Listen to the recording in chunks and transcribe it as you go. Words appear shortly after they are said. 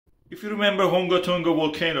If you remember Hungatonga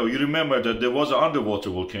volcano, you remember that there was an underwater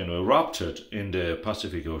volcano erupted in the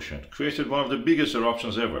Pacific Ocean, created one of the biggest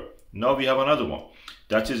eruptions ever. Now we have another one.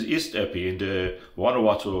 That is East Epi in the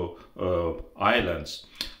Vanuatu islands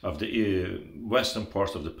of the western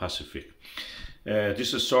part of the Pacific.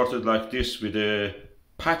 This has started like this with a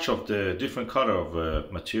patch of the different color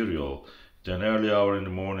of material. Then early hour in the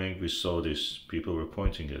morning we saw this, people were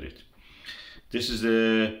pointing at it. This is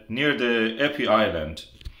near the Epi island,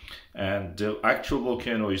 and the actual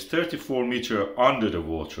volcano is 34 meters under the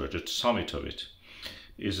water. The summit of it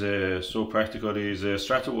is so practically is a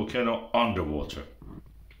stratovolcano underwater.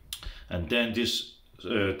 And then this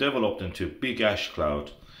developed into a big ash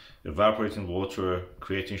cloud, evaporating water,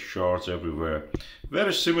 creating shards everywhere.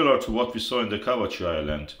 Very similar to what we saw in the Kavachi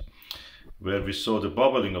Island, where we saw the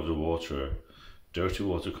bubbling of the water, dirty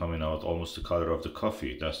water coming out, almost the color of the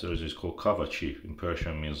coffee. That's the reason it's called Kavachi. In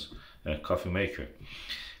Persian means coffee maker.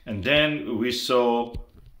 And then we saw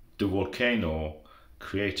the volcano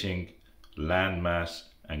creating landmass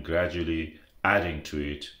and gradually adding to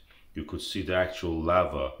it. You could see the actual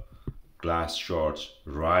lava, glass shards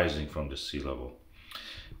rising from the sea level.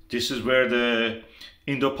 This is where the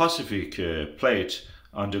Indo-Pacific plate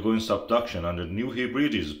undergoing subduction under New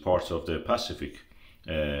Hebrides parts of the Pacific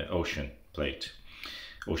Ocean plate,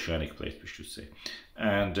 oceanic plate we should say,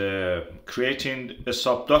 and creating a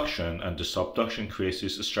subduction, and the subduction creates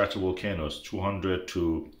these stratovolcanoes, 200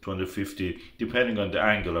 to 250 depending on the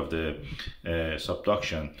angle of the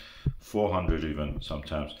subduction, 400 even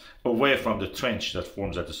sometimes, away from the trench that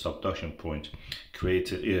forms at the subduction point.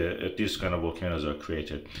 Created these kind of volcanoes are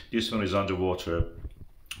created. This one is underwater.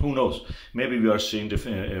 Who knows, maybe we are seeing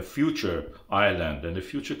the future island and the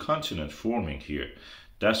future continent forming here.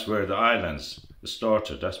 That's where the islands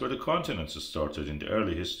started. That's where the continents started in the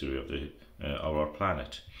early history of our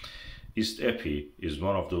planet. East Epi is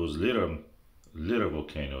one of those little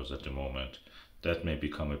volcanoes at the moment that may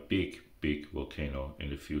become a big volcano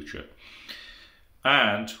in the future.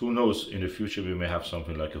 And who knows, in the future we may have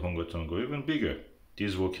something like a Hungatonga, even bigger.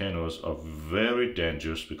 These volcanoes are very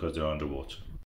dangerous because they're underwater.